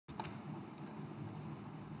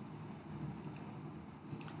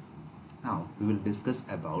Now we will discuss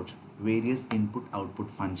about various input-output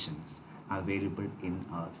functions available in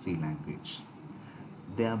C language.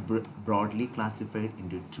 They are broadly classified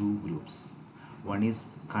into two groups. One is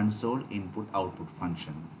console input-output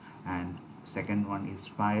function and second one is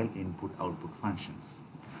file input-output functions.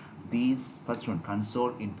 These first one,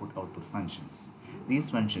 console input-output functions. These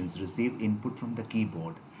functions receive input from the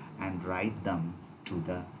keyboard and write them to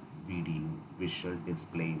the visual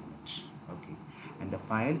display unit. Okay, and the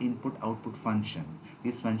file input-output function.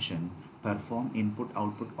 This function perform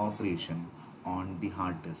input-output operation on the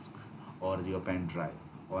hard disk or your pen drive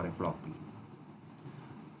or a floppy.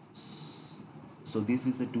 So this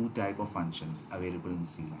is the two type of functions available in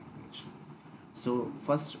C language. So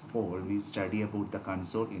first of all, we study about the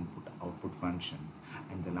console input output function,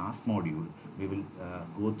 and the last module we will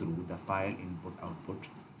go through the file input output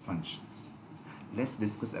functions. Let's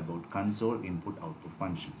discuss about console input output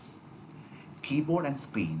functions. Keyboard and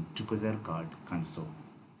screen together called console.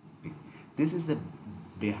 Okay. This is the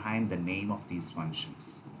behind the name of these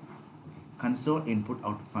functions. Console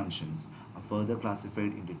input-output functions are further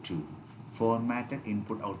classified into two: formatted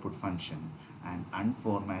input-output function and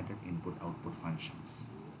unformatted input-output functions.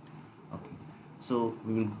 Okay, so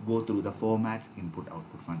we will go through the format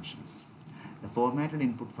input-output functions. The formatted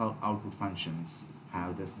input-output functions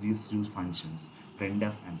have these two functions,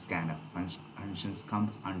 printf and scanf functions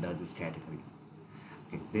comes under this category.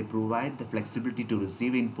 Okay, they provide the flexibility to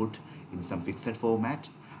receive input in some fixed format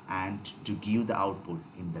and to give the output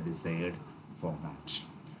in the desired format.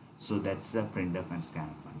 So that's the printf and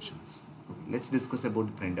scanf functions. Okay, let's discuss about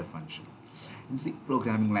the printf function. In C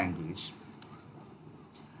programming language,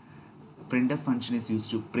 printf function is used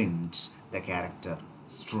to print the character,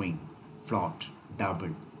 string, float,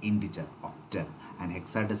 double, integer, octal, and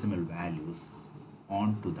hexadecimal values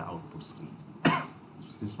onto the output screen.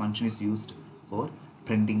 This function is used for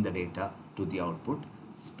printing the data to the output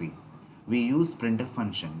screen. We use printf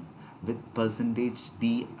function with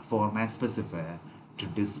 %d format specifier to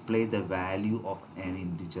display the value of an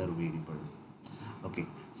integer variable. Okay,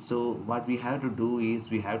 so what we have to do is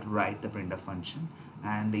we have to write the printf function,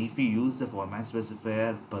 and if we use the format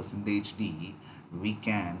specifier %d, we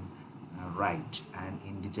can write an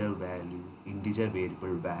integer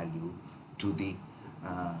variable value to the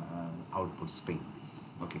output screen.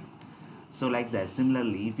 Okay, so like that.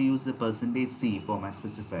 Similarly, if we use the %c format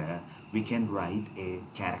specifier, we can write a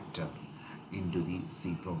character into the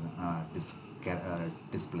C program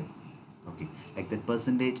display. Okay, like that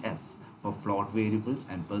 %f for float variables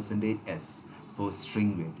and %s for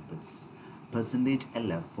string variables,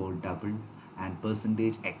 %lf for double and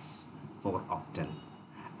 %x for octal,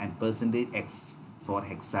 and %x for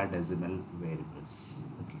hexadecimal variables.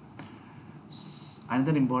 Okay.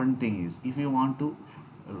 Another important thing is if you want to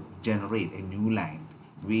generate a new line,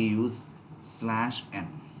 we use /n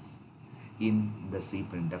in the C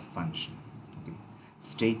printf function. Okay.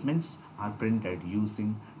 Statements are printed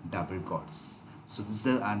using double quotes. So this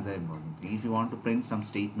is another important thing. If you want to print some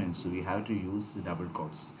statements, so we have to use the double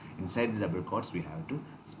quotes. Inside the double quotes, we have to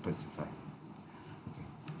specify. Okay.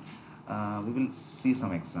 We will see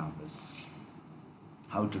some examples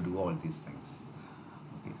how to do all these things.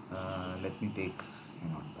 Okay. Let me take a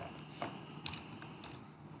notepad.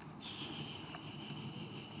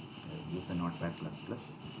 Use a notepad ++.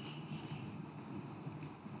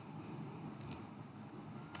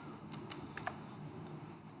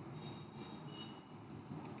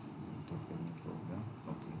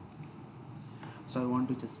 Okay. So I want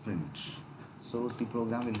to just print. So C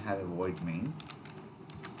program will have a void main.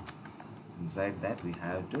 Inside that we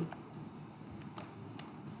can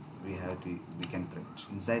print.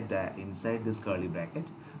 Inside this curly bracket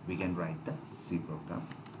we can write the C program.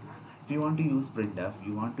 If you want to use printf,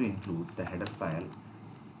 you want to include the header file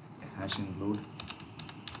 #include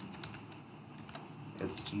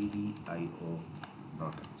stdio.h.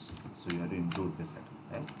 So you have to include this header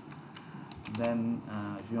file. Then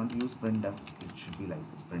if you want to use printf, it should be like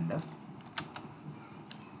this, printf.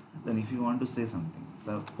 Then if you want to say something,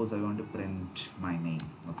 suppose I want to print my name,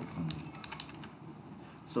 okay, something.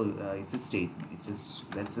 So it's a statement.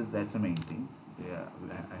 That's the main thing. Yeah,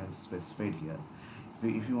 I have specified here.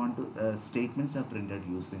 If you want to, statements are printed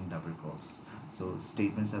using double quotes. So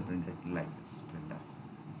statements are printed like this, printf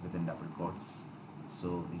within double quotes. So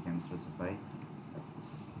we can specify like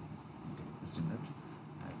this. Okay, just a minute.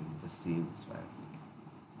 I will just save this file.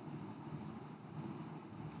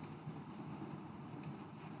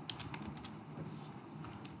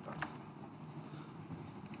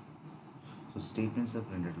 So statements are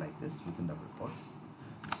printed like this within double quotes.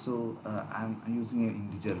 So I'm using an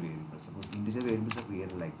integer variable. Suppose integer variables are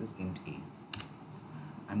created like this, int a,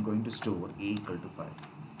 I'm going to store a equal to 5.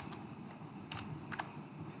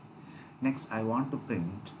 Next, I want to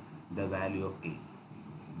print the value of a.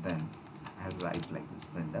 Then I have to write like this,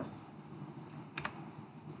 printf.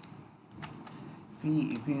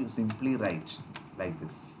 If you simply write like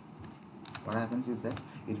this, what happens is that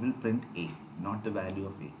it will print a, not the value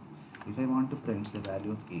of a. If I want to print the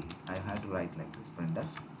value of a, I have to write like this, printf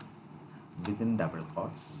within double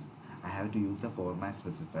quotes. I have to use a format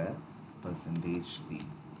specifier %d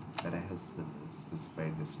that I have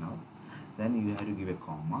specified just now. Then you have to give a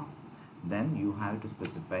comma. Then you have to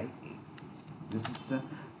specify a. This is a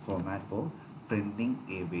format for printing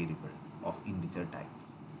a variable of integer type.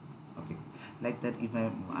 Okay, like that. If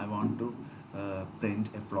I want to print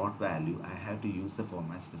a float value, I have to use a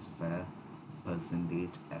format specifier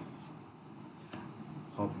 %f.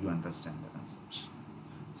 Hope you understand the concept.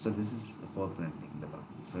 So this is for printing the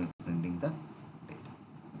data.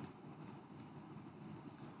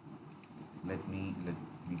 Let me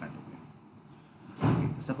continue. Okay,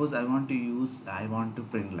 suppose I want to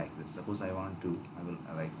print like this. Suppose I will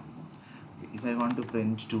write one more. Okay, if I want to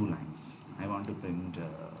print 2 lines, I want to print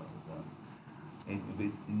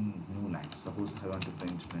in new lines. Suppose I want to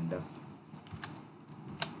print printf.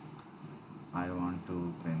 I want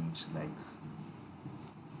to print like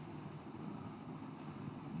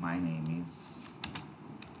my name is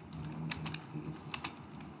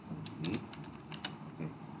Sandeep.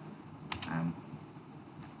 Okay, I'm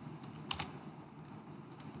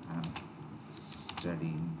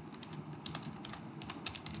studying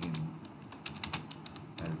in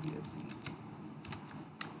LBSE.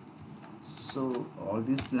 So all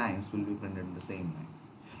these lines will be printed in the same line.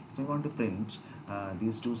 If I want to print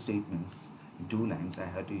these two statements in 2 lines, I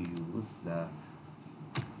have to use /n.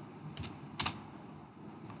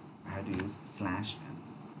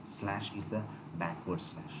 Slash is a backward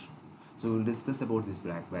slash. So we will discuss about this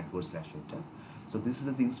backward slash later. So these are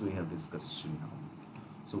the things we have discussed till now.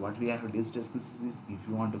 So what we have to discuss is, if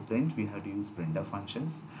you want to print, we have to use printf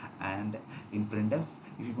functions, and in printf,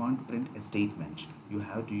 if you want to print a statement, you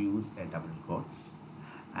have to use a double quotes,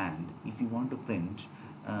 and if you want to print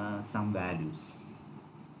some values,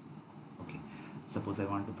 okay, suppose I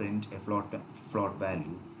want to print a float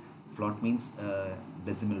value. Float means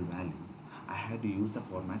decimal value. I have to use a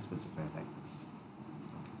format specifier like this.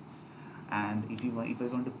 And if I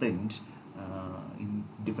want to print in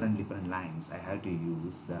different lines, I have to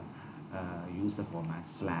use the format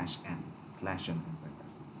 /n in printf.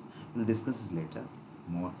 We'll discuss this later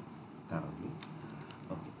more thoroughly.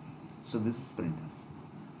 Okay, so this is printf.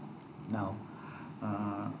 Now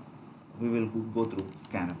we will go through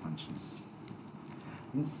scanf functions.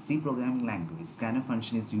 In C programming language, scanf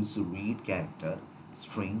function is used to read character,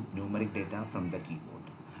 string, numeric data from the keyboard.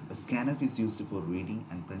 But scanf is used for reading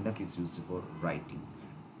and printf is used for writing.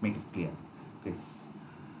 Make it clear. Okay.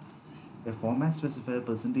 A format specifier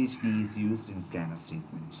 %d is used in scanf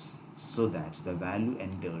statements so that the value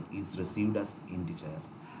entered is received as integer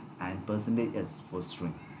and %s for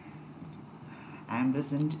string.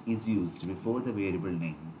 Ampersand is used before the variable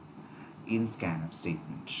name in scanf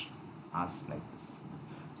statement as like this.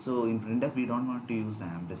 So in printf we don't want to use the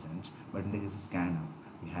ampersand, but in the case of scanf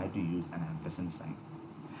we have to use an ampersand sign.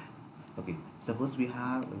 Okay, suppose we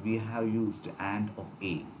have used and of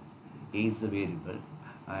a. A is the variable.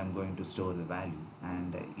 I am going to store the value,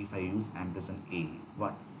 and if I use ampersand a,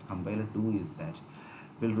 what compiler do is that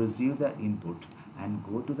will receive the input and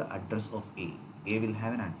go to the address of a. A will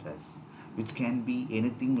have an address which can be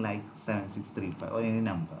anything like 7635 or any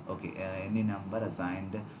number. Okay, any number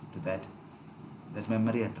assigned to that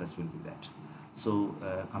memory address will be that. So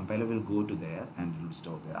compiler will go to there and it will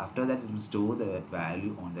store there. After that, it will store the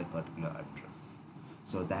value on that particular address.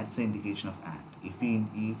 So that's the indication of AND. If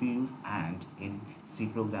we use AND in C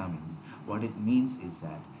programming, what it means is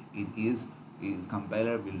that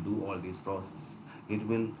compiler will do all these process. It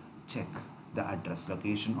will check the address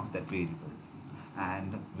location of that variable,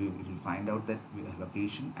 and we will find out that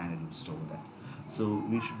location and it will store that. So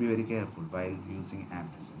we should be very careful while using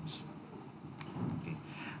ampersand. Okay.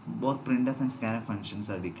 Both printf and scanf functions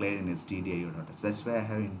are declared in stdio.h. That's why I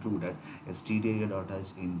have included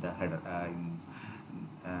stdio.h in the header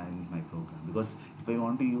in my program, because if I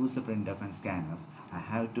want to use the printf and scanf, I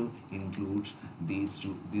have to include this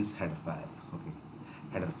header file. Okay,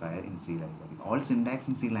 header file in C library. All syntax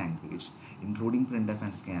in C language, including printf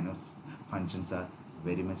and scanf functions, are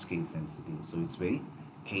very much case sensitive. So it's very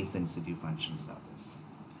case sensitive functions are this.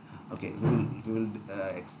 Okay,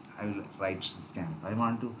 I will write scanf. I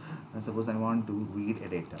want to suppose I want to read a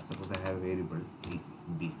data. Suppose I have a variable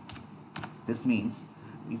b. This means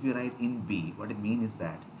if you write in b, what it means is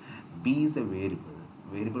that b is a variable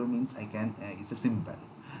Variable means I can it's a symbol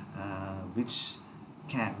which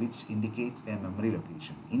indicates a memory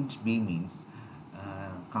location. Int b means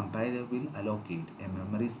compiler will allocate a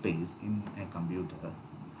memory space in a computer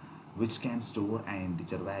which can store an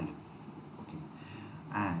integer value. Okay,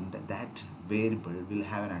 and that variable will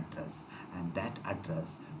have an address, and that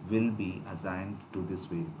address will be assigned to this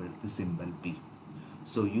variable, the symbol b.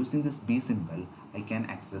 So using this b symbol, I can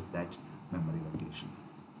access that memory location.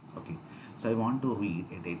 Okay, so I want to read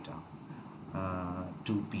a data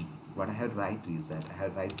to b. What I have to write is that I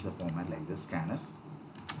have to write the format like this: scanf.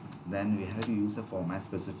 Then we have to use a format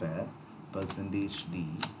specifier percentage %d.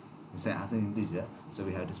 It's as an integer, so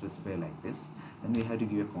we have to specify like this. Then we have to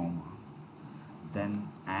give a comma. Then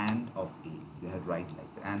and of a. We have to write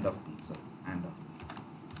like the and of b. Sorry, and of b.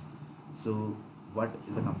 So what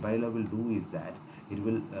the compiler will do is that it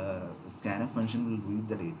will scanf function will read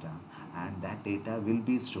the data, and that data will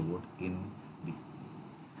be stored in b.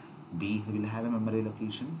 B will have a memory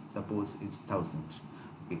location, suppose it's 1000.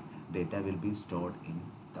 Okay, data will be stored in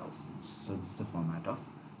thousands. So this is the format of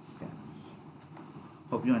scanf.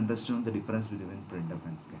 Hope you understand the difference between printf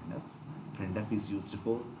and scanf. Printf is used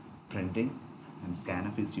for printing and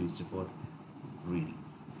scanf is used for reading.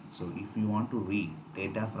 So if you want to read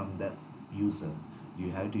data from the user,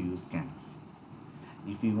 you have to use scanf.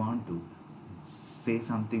 If you want to say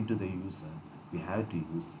something to the user, we have to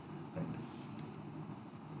use printf.